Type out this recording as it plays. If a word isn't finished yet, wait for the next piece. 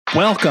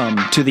Welcome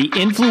to the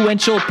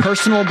Influential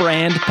Personal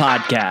Brand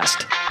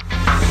Podcast.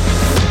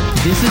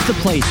 This is the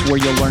place where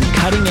you'll learn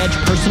cutting-edge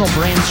personal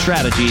brand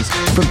strategies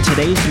from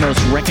today's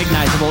most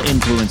recognizable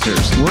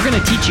influencers. We're going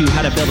to teach you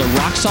how to build a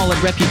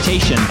rock-solid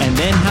reputation and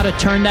then how to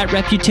turn that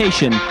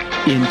reputation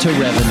into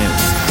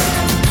revenue.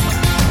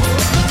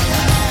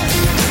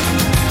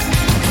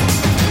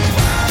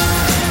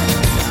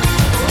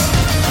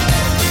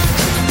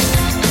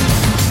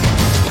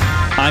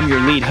 I'm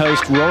your lead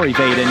host, Rory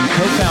Vaden,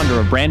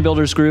 co-founder of Brand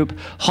Builders Group,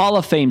 Hall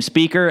of Fame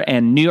speaker,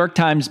 and New York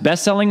Times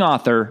bestselling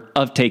author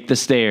of Take the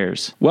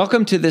Stairs.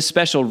 Welcome to this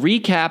special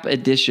recap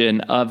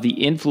edition of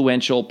the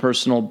Influential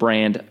Personal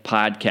Brand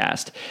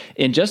Podcast.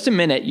 In just a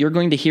minute, you're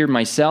going to hear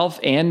myself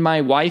and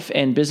my wife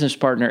and business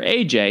partner,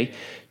 AJ,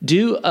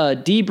 do a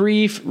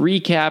debrief,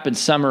 recap, and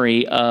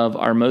summary of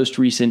our most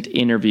recent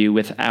interview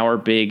with our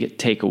big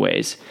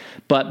takeaways.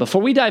 But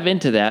before we dive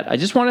into that, I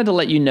just wanted to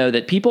let you know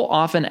that people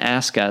often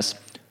ask us,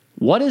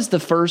 what is the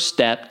first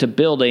step to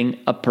building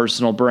a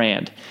personal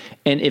brand?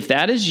 And if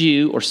that is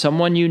you or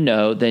someone you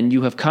know, then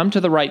you have come to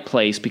the right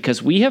place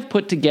because we have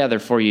put together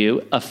for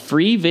you a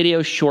free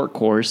video short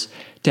course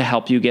to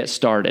help you get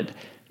started.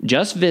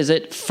 Just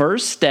visit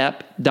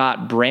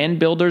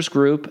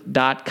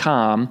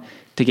firststep.brandbuildersgroup.com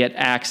to get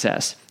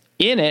access.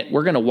 In it,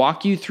 we're going to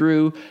walk you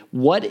through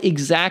what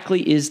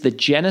exactly is the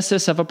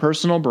genesis of a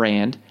personal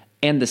brand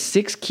and the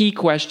 6 key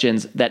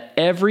questions that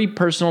every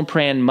personal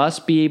brand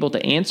must be able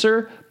to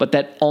answer, but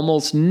that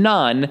almost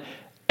none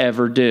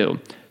ever do.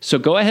 So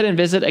go ahead and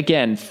visit,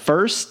 again,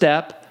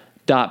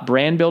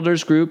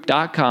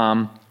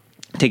 firststep.brandbuildersgroup.com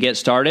to get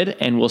started,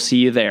 and we'll see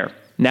you there.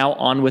 Now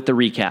on with the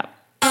recap.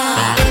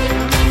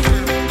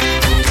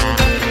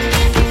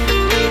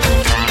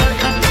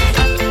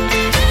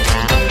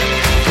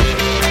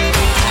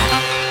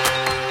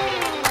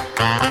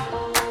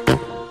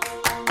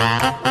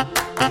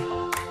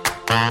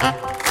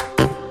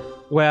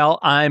 Well,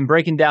 I'm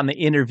breaking down the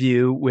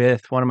interview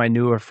with one of my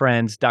newer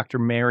friends, Dr.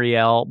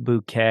 Mariel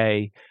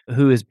Buqu,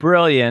 who is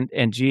brilliant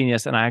and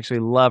genius, and I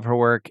actually love her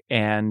work.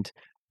 And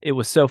it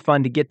was so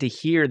fun to get to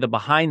hear the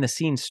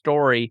behind-the-scenes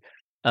story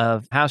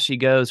of how she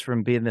goes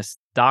from being this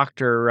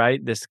doctor,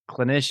 right, this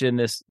clinician,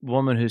 this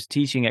woman who's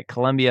teaching at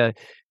Columbia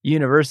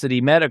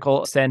University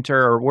Medical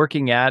Center or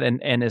working at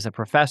and is a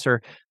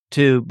professor,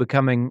 to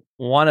becoming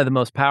one of the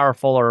most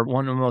powerful or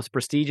one of the most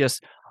prestigious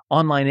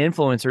online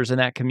influencers in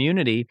that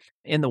community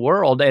in the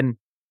world. And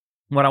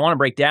what I want to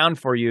break down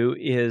for you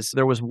is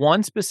there was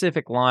one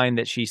specific line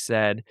that she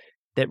said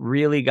that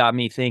really got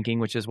me thinking,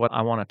 which is what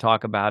I want to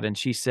talk about. And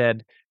she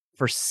said,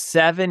 for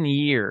 7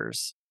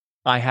 years,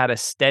 I had a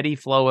steady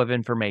flow of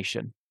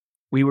information.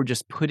 We were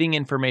just putting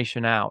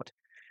information out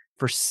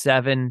for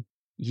 7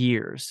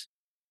 years.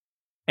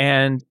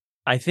 And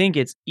I think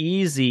it's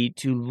easy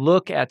to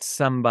look at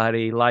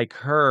somebody like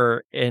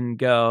her and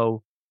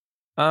go,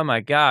 oh my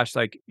gosh,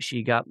 like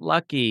she got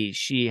lucky.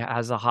 She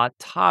has a hot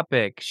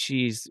topic.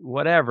 She's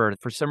whatever.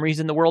 For some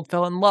reason, the world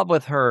fell in love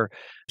with her.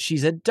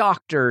 She's a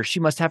doctor. She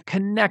must have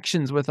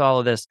connections with all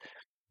of this.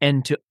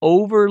 And to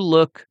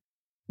overlook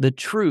the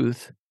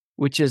truth,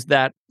 which is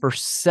that for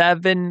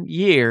 7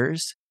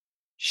 years,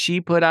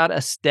 she put out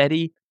a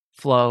steady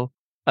flow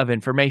of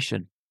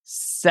information.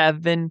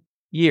 7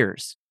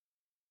 years.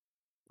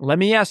 Let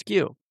me ask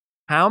you,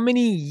 how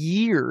many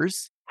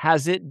years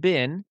has it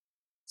been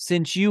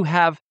since you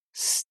have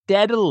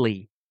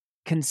steadily,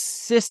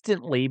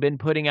 consistently been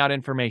putting out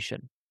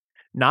information?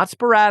 Not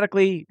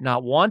sporadically,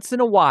 not once in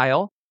a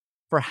while.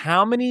 For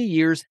how many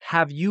years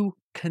have you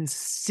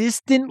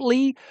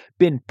consistently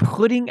been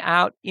putting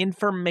out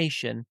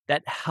information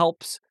that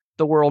helps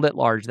the world at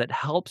large, that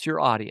helps your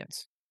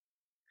audience?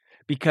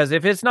 Because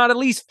if it's not at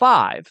least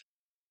 5,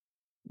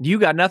 you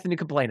got nothing to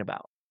complain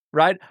about.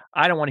 Right?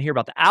 I don't want to hear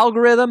about the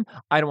algorithm.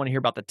 I don't want to hear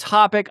about the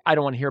topic. I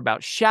don't want to hear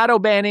about shadow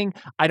banning.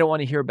 I don't want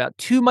to hear about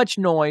too much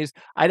noise.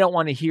 I don't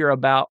want to hear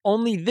about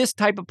only this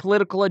type of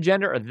political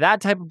agenda or that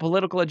type of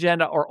political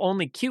agenda or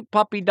only cute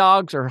puppy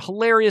dogs or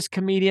hilarious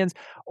comedians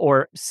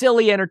or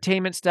silly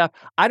entertainment stuff.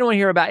 I don't want to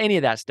hear about any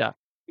of that stuff.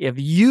 If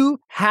you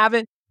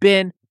haven't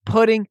been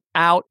putting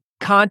out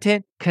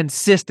content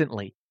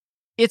consistently,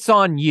 it's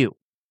on you,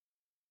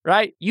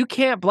 right? You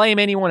can't blame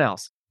anyone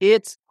else.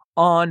 It's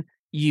on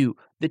you.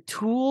 The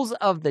tools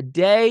of the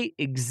day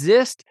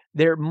exist.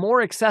 They're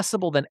more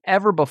accessible than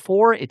ever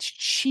before. It's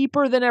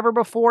cheaper than ever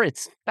before.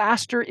 It's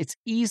faster. It's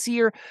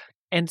easier.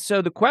 And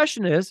so the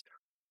question is,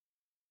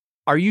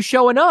 are you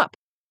showing up?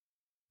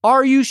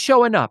 Are you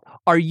showing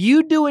up? Are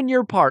you doing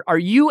your part? Are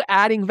you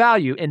adding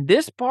value? And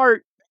this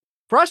part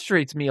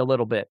frustrates me a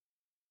little bit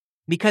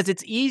because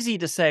it's easy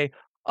to say,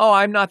 oh,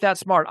 I'm not that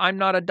smart. I'm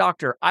not a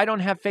doctor. I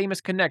don't have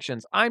famous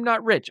connections. I'm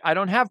not rich. I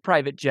don't have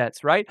private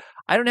jets, right?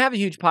 I don't have a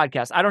huge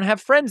podcast. I don't have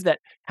friends that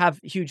have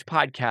huge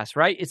podcasts,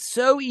 right? It's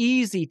so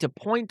easy to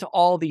point to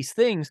all these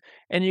things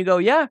and you go,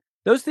 yeah,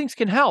 those things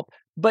can help.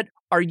 But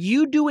are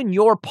you doing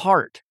your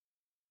part?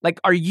 Like,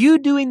 are you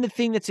doing the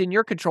thing that's in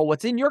your control?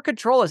 What's in your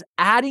control is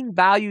adding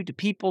value to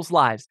people's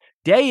lives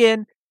day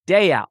in,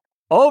 day out,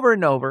 over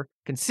and over,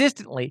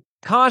 consistently,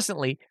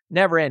 constantly,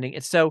 never ending.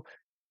 And so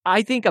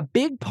I think a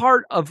big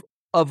part of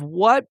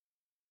what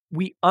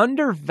we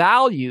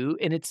undervalue,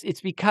 and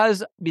it's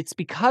because of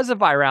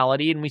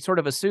virality, and we sort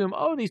of assume,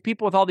 oh, these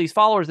people with all these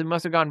followers, they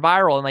must have gone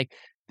viral and like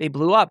they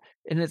blew up.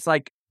 And it's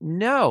like,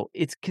 no,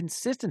 it's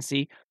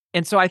consistency.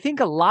 And so I think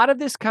a lot of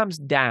this comes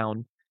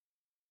down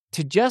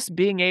to just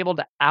being able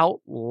to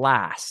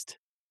outlast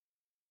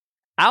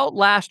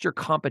your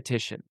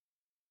competition,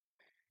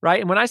 right?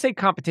 And when I say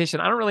competition,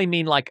 I don't really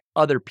mean like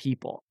other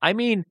people. I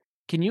mean,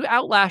 can you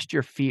outlast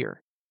your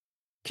fear?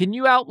 Can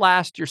you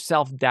outlast your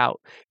self-doubt?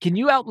 Can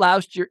you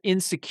outlast your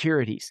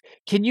insecurities?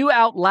 Can you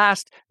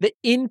outlast the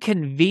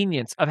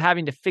inconvenience of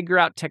having to figure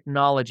out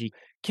technology?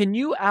 Can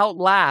you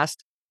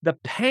outlast the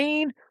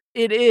pain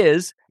it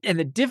is and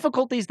the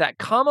difficulties that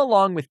come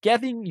along with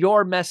getting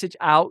your message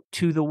out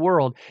to the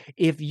world?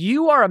 If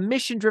you are a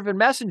mission-driven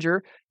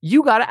messenger,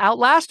 you got to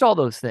outlast all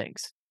those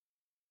things.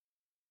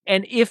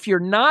 And if you're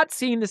not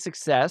seeing the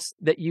success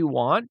that you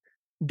want,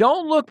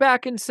 don't look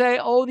back and say,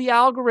 oh, the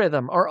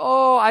algorithm, or,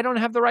 oh, I don't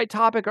have the right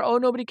topic, or, oh,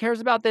 nobody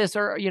cares about this,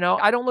 or,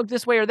 I don't look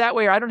this way or that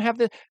way, or I don't have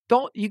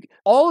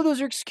all of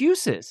those are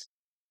excuses.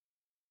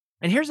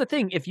 And here's the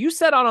thing. If you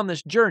set out on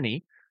this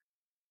journey,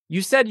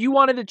 you said you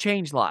wanted to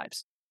change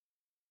lives.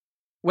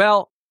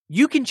 Well,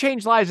 you can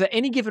change lives at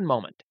any given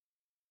moment.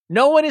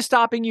 No one is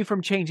stopping you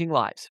from changing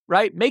lives,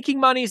 right? Making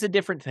money is a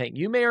different thing.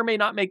 You may or may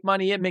not make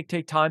money. It may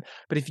take time.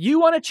 But if you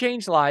want to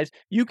change lives,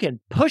 you can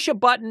push a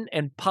button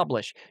and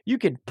publish. You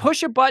can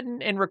push a button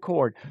and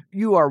record.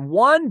 You are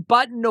one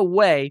button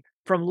away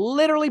from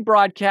literally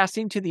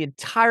broadcasting to the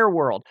entire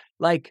world.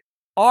 Like,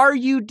 are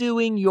you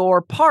doing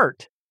your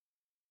part?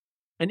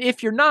 And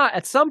if you're not,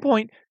 at some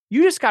point,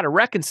 you just got to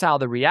reconcile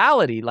the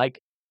reality.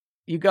 Like,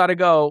 you got to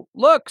go,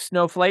 look,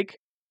 snowflake.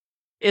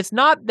 It's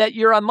not that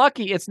you're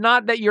unlucky. It's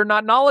not that you're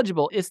not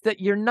knowledgeable. It's that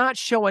you're not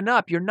showing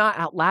up. You're not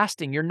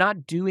outlasting. You're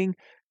not doing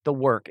the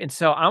work. And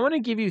so I want to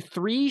give you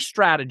 3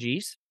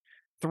 strategies,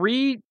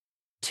 3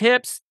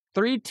 tips,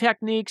 3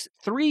 techniques,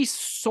 3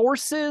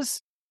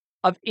 sources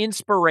of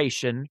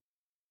inspiration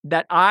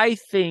that I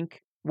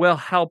think will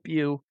help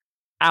you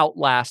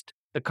outlast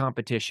the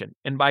competition.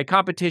 And by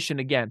competition,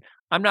 again,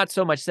 I'm not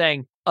so much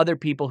saying other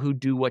people who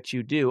do what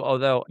you do,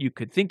 although you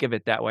could think of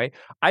it that way.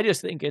 I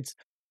just think it's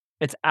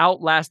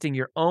outlasting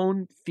your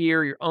own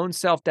fear, your own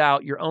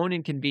self-doubt, your own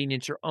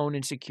inconvenience, your own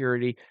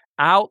insecurity,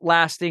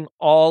 outlasting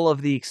all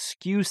of the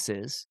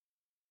excuses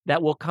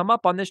that will come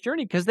up on this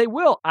journey, because they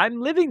will. I'm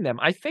living them.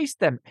 I face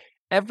them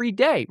every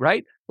day,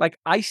 right? Like,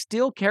 I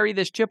still carry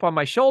this chip on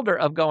my shoulder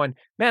of going,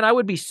 man, I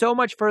would be so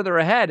much further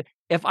ahead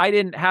if I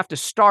didn't have to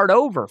start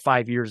over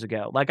 5 years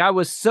ago. Like, I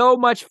was so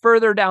much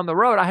further down the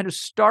road. I had to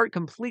start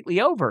completely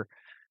over,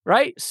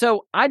 right?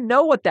 So I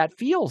know what that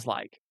feels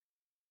like.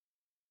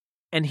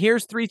 And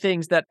here's 3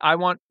 things that I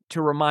want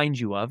to remind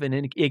you of and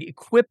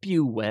equip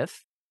you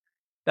with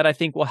that I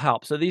think will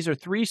help. So these are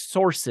 3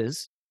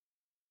 sources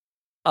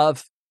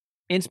of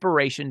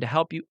inspiration to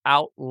help you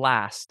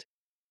outlast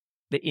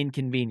the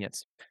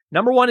inconvenience.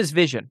 Number 1 is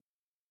vision.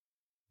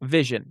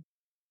 Vision.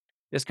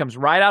 This comes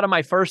right out of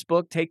my first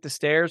book, Take the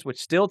Stairs, which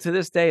still to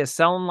this day is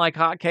selling like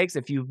hotcakes.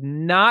 If you've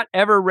not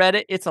ever read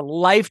it, it's a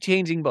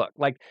life-changing book.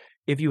 Like,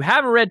 if you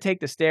haven't read Take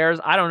the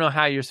Stairs, I don't know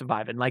how you're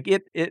surviving. Like,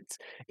 it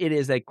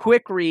is a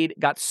quick read,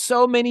 got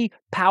so many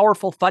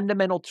powerful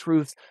fundamental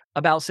truths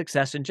about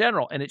success in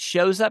general. And it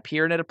shows up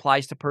here and it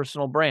applies to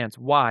personal brands.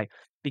 Why?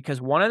 Because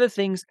one of the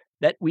things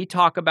that we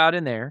talk about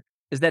in there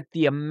is that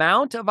the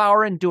amount of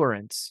our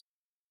endurance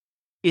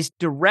is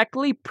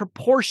directly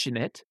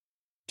proportionate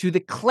to the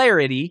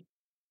clarity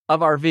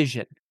of our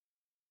vision.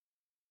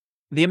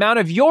 The amount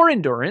of your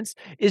endurance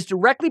is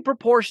directly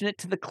proportionate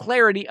to the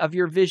clarity of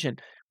your vision.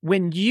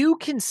 When you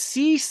can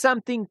see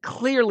something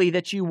clearly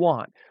that you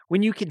want,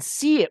 when you can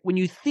see it, when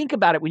you think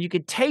about it, when you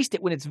can taste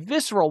it, when it's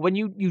visceral, when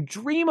you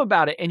dream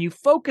about it and you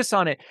focus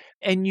on it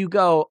and you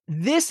go,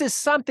 this is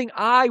something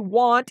I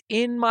want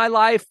in my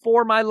life,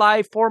 for my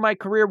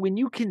career, when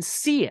you can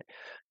see it,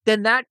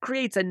 then that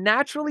creates a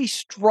naturally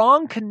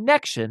strong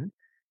connection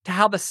to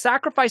how the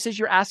sacrifices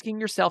you're asking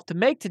yourself to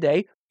make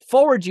today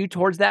forward you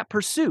towards that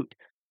pursuit.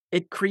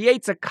 It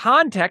creates a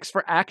context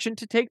for action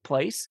to take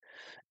place.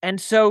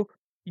 And so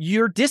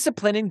your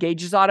discipline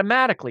engages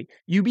automatically.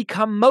 You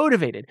become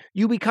motivated.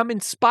 You become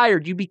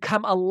inspired. You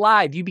become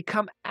alive. You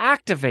become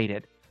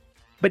activated.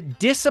 But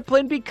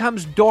discipline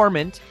becomes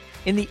dormant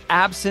in the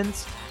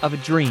absence of a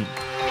dream.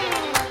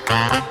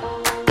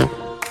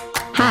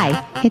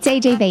 Hi, it's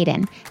AJ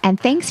Vaden, and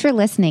thanks for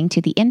listening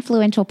to the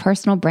Influential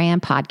Personal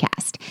Brand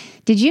Podcast.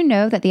 Did you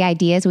know that the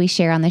ideas we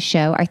share on the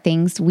show are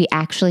things we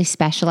actually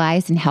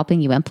specialize in helping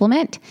you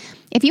implement?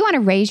 If you want to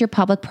raise your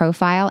public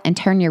profile and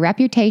turn your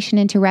reputation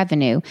into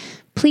revenue,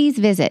 please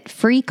visit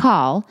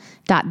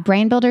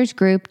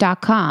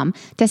freecall.brandbuildersgroup.com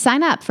to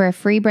sign up for a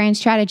free brand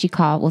strategy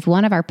call with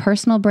one of our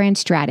personal brand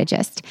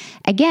strategists.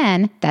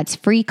 Again, that's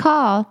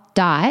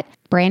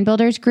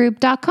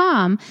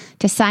freecall.brandbuildersgroup.com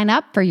to sign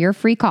up for your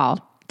free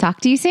call.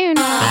 Talk to you soon.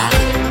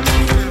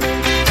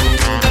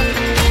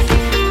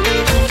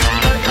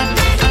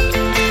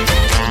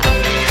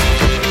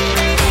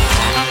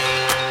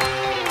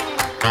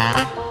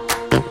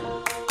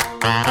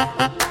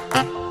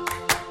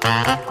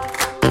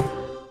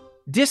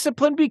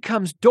 Discipline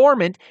becomes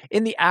dormant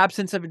in the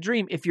absence of a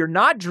dream. If you're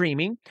not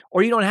dreaming,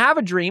 or you don't have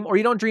a dream, or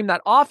you don't dream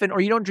that often,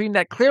 or you don't dream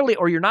that clearly,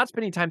 or you're not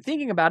spending time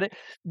thinking about it,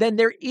 then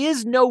there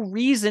is no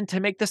reason to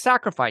make the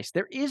sacrifice.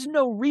 There is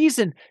no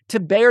reason to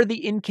bear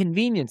the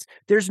inconvenience.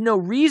 There's no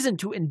reason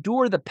to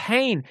endure the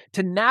pain,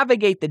 to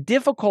navigate the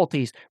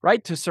difficulties,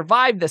 right? To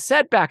survive the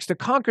setbacks, to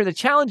conquer the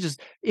challenges.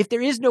 If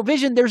there is no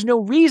vision, there's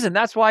no reason.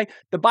 That's why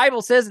the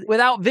Bible says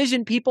without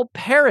vision, people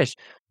perish.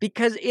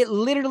 Because it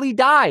literally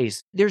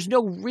dies. There's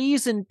no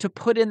reason to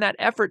put in that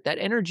effort, that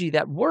energy,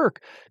 that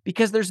work,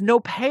 because there's no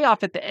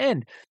payoff at the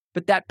end.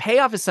 But that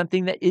payoff is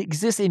something that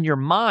exists in your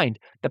mind.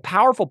 The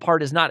powerful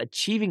part is not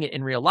achieving it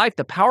in real life.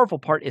 The powerful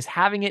part is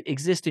having it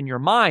exist in your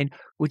mind,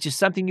 which is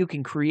something you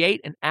can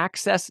create and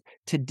access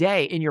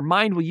today. And your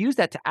mind will use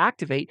that to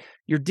activate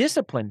your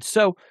discipline.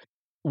 So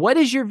what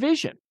is your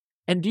vision?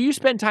 And do you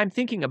spend time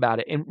thinking about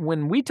it? And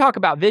when we talk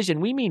about vision,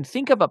 we mean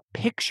think of a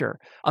picture,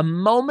 a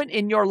moment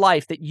in your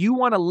life that you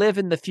want to live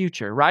in the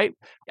future, right?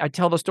 I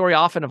tell the story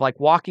often of like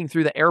walking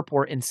through the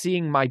airport and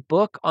seeing my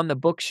book on the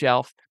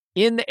bookshelf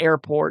in the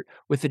airport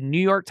with the New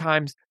York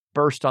Times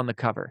burst on the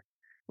cover,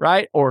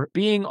 right? Or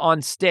being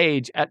on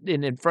stage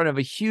in front of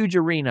a huge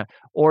arena,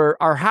 or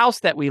our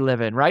house that we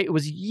live in, right? It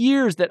was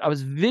years that I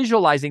was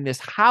visualizing this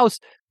house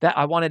that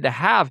I wanted to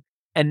have,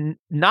 and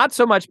not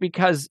so much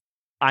because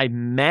I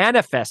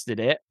manifested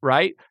it,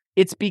 right?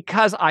 It's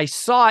because I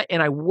saw it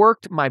and I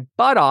worked my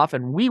butt off,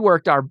 and we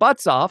worked our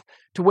butts off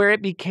to where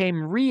it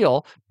became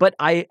real, but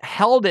I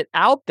held it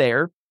out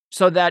there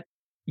so that,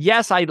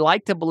 yes, I'd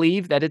like to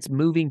believe that it's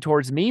moving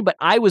towards me, but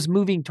I was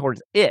moving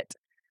towards it,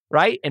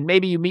 right? And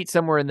maybe you meet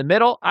somewhere in the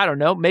middle. I don't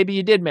know. Maybe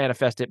you did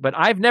manifest it, but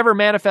I've never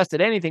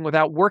manifested anything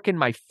without working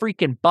my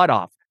freaking butt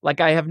off. Like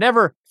I have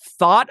never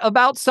thought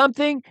about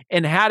something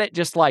and had it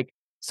just like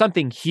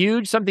something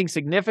huge, something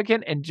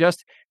significant, and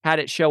just had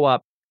it show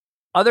up.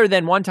 Other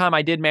than one time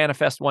I did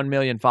manifest 1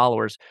 million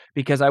followers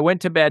because I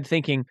went to bed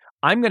thinking,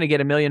 I'm going to get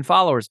 1 million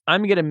followers.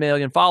 I'm going to get 1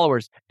 million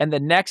followers. And the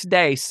next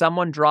day,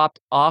 someone dropped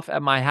off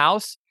at my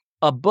house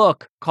a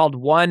book called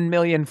 1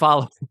 Million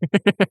Followers.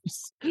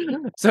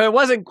 So it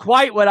wasn't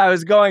quite what I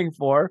was going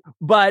for,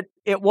 but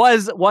it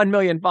was 1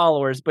 million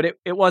followers, but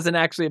it wasn't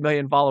actually 1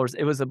 million followers.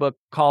 It was a book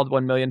called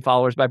 1 Million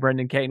Followers by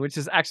Brendan Kane, which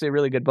is actually a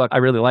really good book. I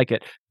really like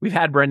it. We've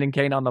had Brendan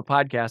Kane on the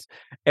podcast.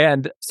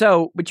 And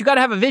so, but you got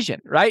to have a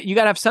vision, right? You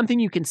got to have something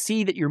you can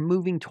see that you're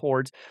moving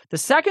towards. The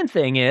second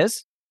thing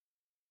is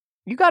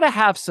you got to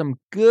have some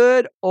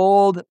good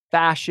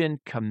old-fashioned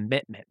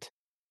commitment.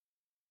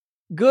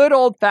 Good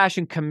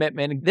old-fashioned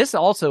commitment. This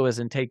also is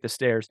in Take the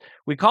Stairs.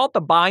 We call it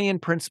the buy-in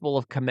principle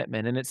of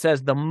commitment. And it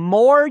says the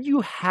more you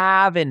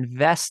have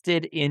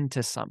invested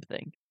into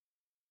something,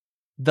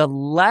 the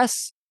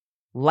less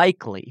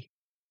likely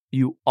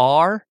you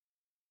are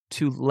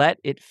to let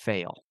it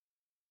fail.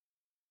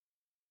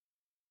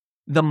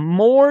 The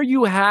more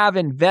you have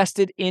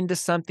invested into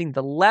something,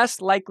 the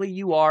less likely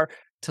you are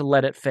to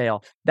let it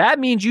fail. That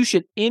means you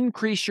should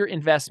increase your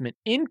investment,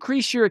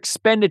 increase your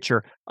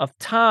expenditure of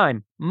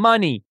time,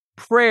 money,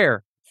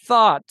 prayer,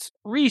 thoughts,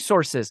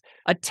 resources,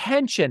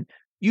 attention.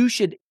 You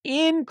should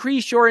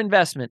increase your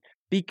investment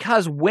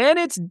because when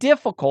it's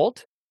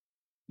difficult,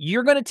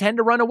 you're going to tend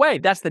to run away.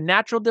 That's the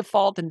natural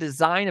default and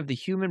design of the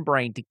human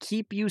brain to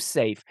keep you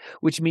safe,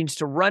 which means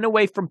to run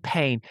away from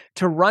pain,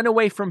 to run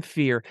away from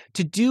fear,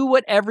 to do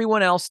what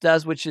everyone else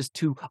does, which is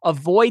to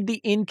avoid the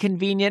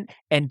inconvenient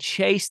and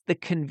chase the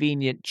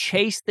convenient,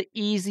 chase the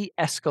easy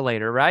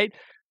escalator, right?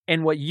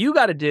 And what you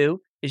got to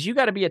do is you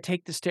got to be a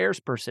take the stairs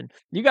person.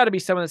 You got to be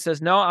someone that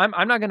says, no,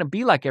 I'm not going to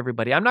be like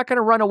everybody. I'm not going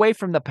to run away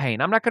from the pain.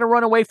 I'm not going to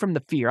run away from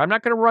the fear. I'm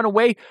not going to run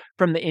away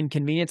from the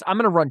inconvenience. I'm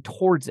going to run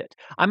towards it.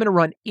 I'm going to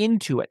run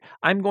into it.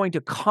 I'm going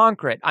to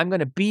conquer it. I'm going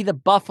to be the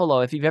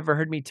buffalo. If you've ever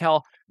heard me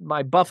tell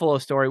my buffalo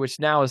story, which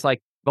now is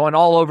like going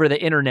all over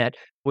the internet,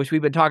 which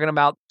we've been talking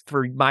about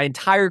for my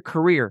entire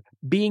career,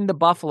 being the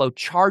buffalo,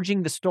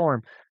 charging the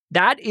storm.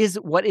 That is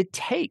what it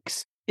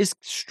takes, is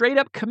straight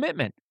up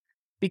commitment.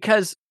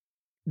 Because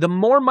the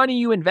more money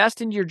you invest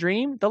into your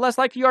dream, the less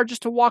likely you are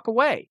just to walk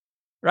away,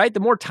 right?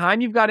 The more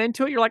time you've got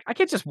into it, you're like, I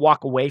can't just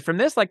walk away from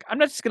this. Like, I'm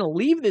not just going to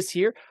leave this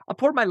here. I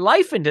poured my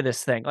life into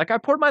this thing. Like, I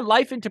poured my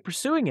life into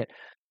pursuing it.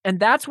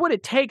 And that's what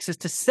it takes, is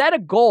to set a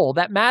goal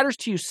that matters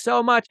to you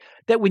so much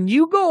that when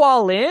you go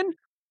all in,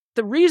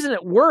 the reason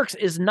it works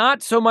is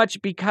not so much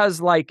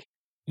because like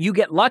you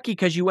get lucky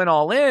because you went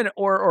all in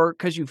or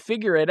because you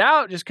figure it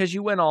out just because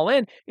you went all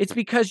in. It's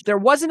because there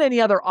wasn't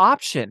any other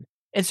option.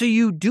 And so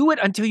you do it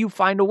until you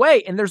find a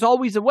way, and there's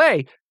always a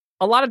way.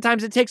 A lot of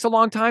times it takes a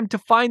long time to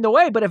find the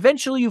way, but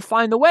eventually you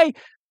find the way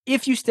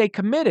if you stay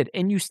committed,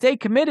 and you stay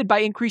committed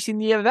by increasing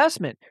the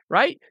investment,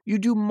 right? You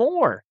do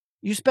more.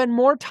 You spend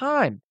more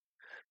time.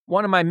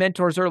 One of my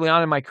mentors early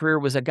on in my career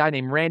was a guy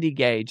named Randy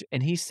Gage,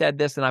 and he said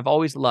this, and I've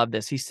always loved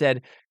this. He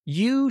said,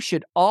 you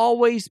should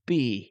always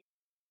be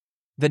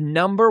the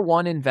number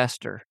one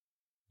investor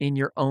in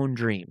your own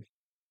dream.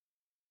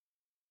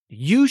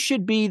 You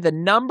should be the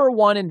number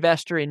one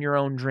investor in your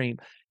own dream.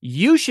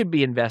 You should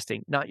be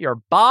investing, not your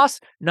boss,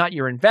 not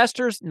your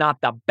investors, not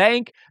the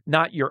bank,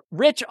 not your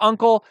rich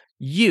uncle,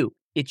 you.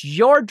 It's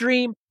your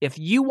dream. If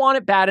you want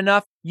it bad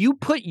enough, you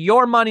put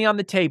your money on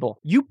the table.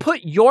 You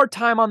put your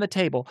time on the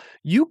table.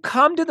 You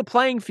come to the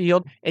playing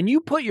field and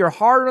you put your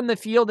heart on the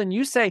field and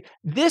you say,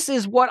 this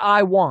is what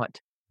I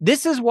want.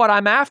 This is what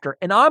I'm after,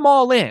 and I'm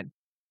all in.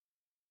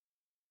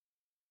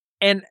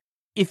 And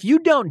if you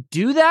don't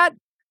do that,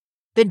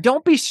 then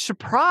don't be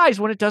surprised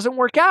when it doesn't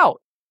work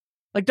out.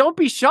 Like, don't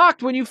be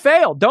shocked when you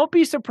fail. Don't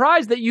be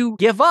surprised that you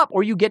give up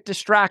or you get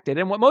distracted.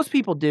 And what most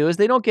people do is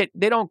they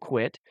don't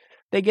quit.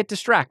 They get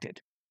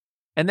distracted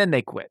and then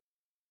they quit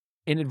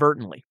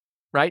inadvertently,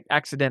 right?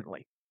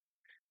 Accidentally.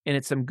 And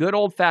it's some good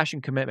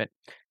old-fashioned commitment.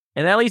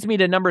 And that leads me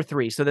to number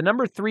 3. So the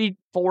number 3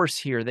 force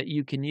here that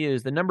you can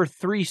use, the number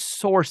 3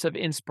 source of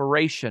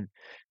inspiration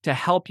to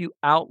help you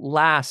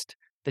outlast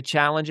the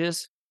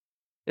challenges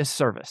is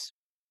service.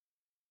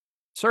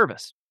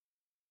 Service.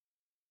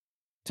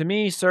 To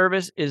me,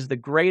 service is the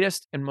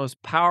greatest and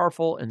most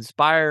powerful,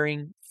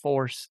 inspiring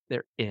force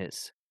there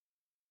is.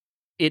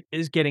 It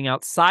is getting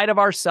outside of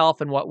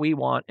ourselves and what we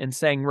want and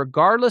saying,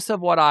 regardless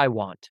of what I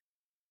want,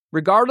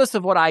 regardless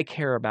of what I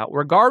care about,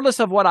 regardless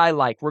of what I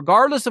like,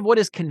 regardless of what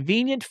is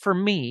convenient for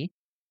me,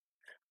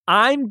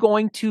 I'm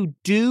going to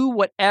do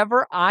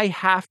whatever I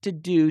have to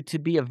do to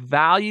be of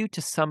value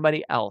to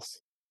somebody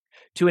else,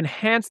 to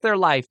enhance their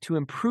life, to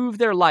improve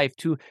their life,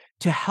 to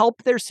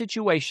help their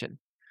situation.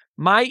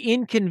 My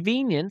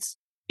inconvenience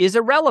is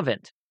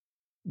irrelevant.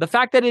 The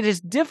fact that it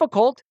is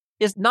difficult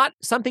is not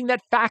something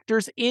that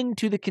factors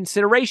into the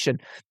consideration.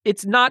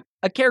 It's not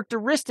a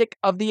characteristic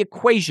of the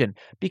equation,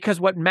 because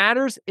what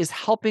matters is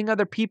helping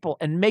other people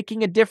and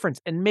making a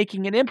difference and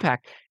making an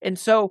impact. And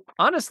so,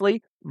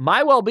 honestly,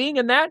 my well-being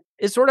in that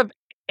is sort of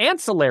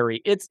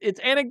ancillary. It's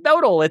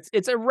anecdotal.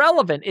 It's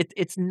irrelevant.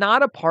 It's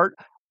not a part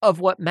of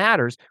what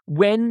matters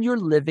when you're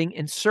living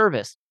in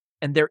service.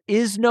 And there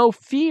is no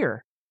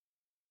fear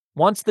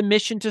once the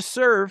mission to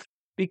serve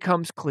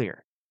becomes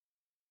clear.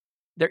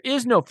 There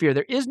is no fear.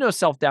 There is no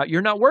self-doubt.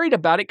 You're not worried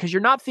about it because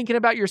you're not thinking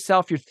about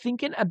yourself. You're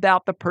thinking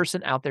about the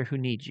person out there who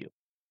needs you.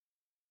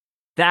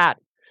 That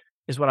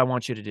is what I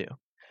want you to do.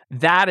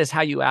 That is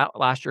how you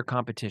outlast your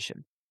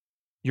competition.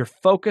 You're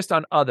focused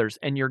on others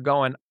and you're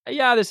going,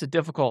 yeah, this is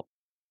difficult.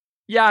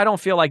 Yeah, I don't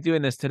feel like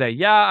doing this today.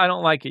 Yeah, I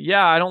don't like it.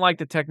 Yeah, I don't like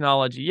the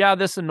technology. Yeah,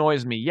 this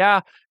annoys me.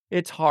 Yeah,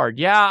 it's hard.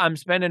 Yeah, I'm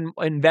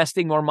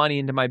investing more money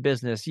into my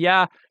business.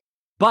 Yeah,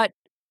 but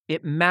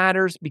it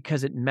matters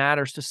because it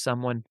matters to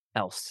someone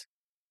else.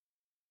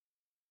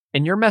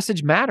 And your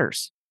message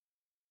matters.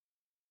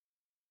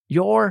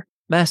 Your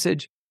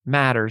message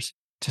matters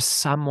to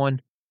someone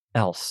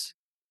else.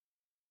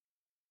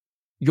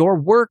 Your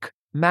work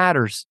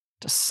matters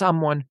to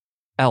someone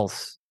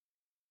else.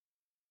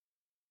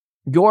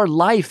 Your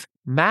life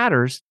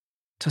matters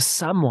to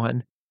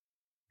someone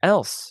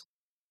else.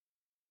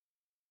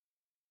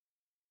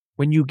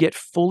 When you get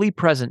fully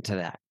present to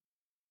that,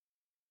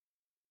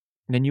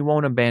 then you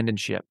won't abandon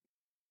ship.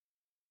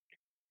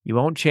 You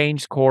won't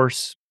change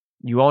course.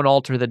 You won't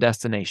alter the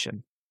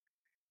destination.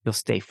 You'll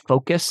stay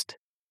focused.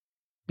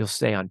 You'll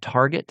stay on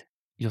target.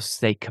 You'll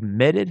stay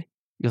committed.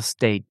 You'll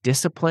stay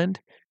disciplined.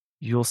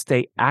 You'll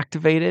stay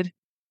activated.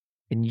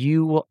 And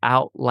you will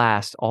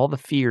outlast all the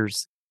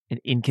fears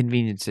and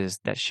inconveniences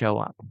that show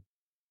up.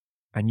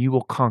 And you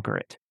will conquer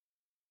it.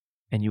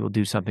 And you will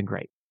do something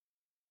great.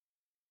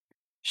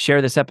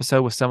 Share this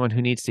episode with someone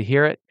who needs to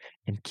hear it.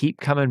 And keep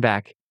coming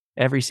back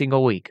every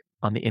single week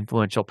on the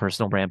Influential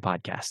Personal Brand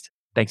Podcast.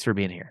 Thanks for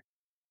being here.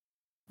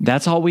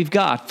 That's all we've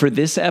got for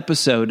this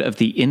episode of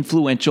the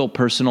Influential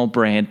Personal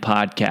Brand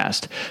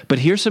Podcast. But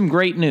here's some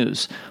great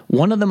news.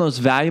 One of the most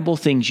valuable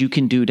things you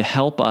can do to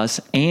help us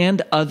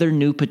and other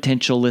new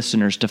potential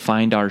listeners to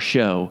find our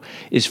show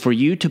is for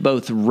you to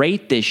both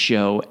rate this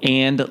show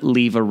and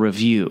leave a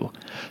review.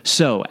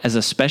 So, as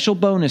a special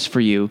bonus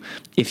for you,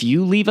 if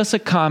you leave us a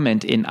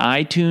comment in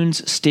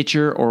iTunes,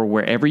 Stitcher, or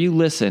wherever you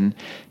listen,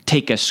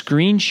 take a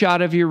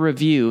screenshot of your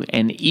review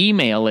and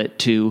email it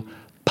to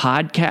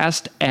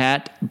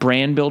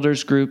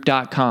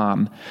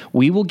podcast@brandbuildersgroup.com.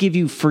 We will give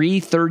you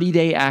free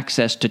 30-day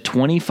access to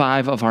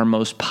 25 of our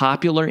most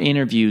popular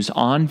interviews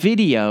on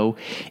video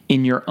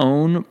in your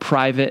own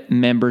private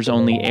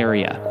members-only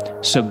area.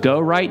 So go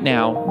right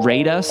now,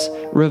 rate us,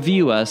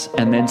 review us,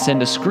 and then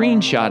send a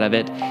screenshot of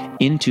it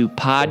into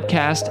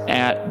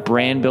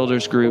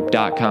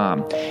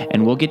podcast@brandbuildersgroup.com.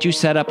 And we'll get you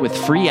set up with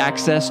free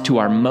access to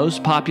our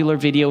most popular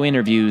video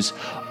interviews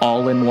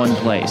all in one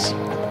place.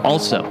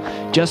 Also,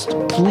 just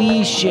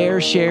please share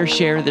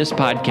this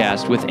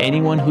podcast with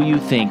anyone who you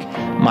think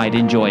might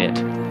enjoy it.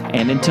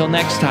 And until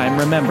next time,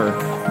 remember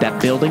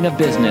that building a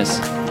business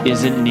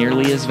isn't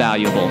nearly as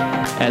valuable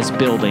as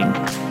building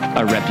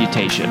a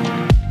reputation.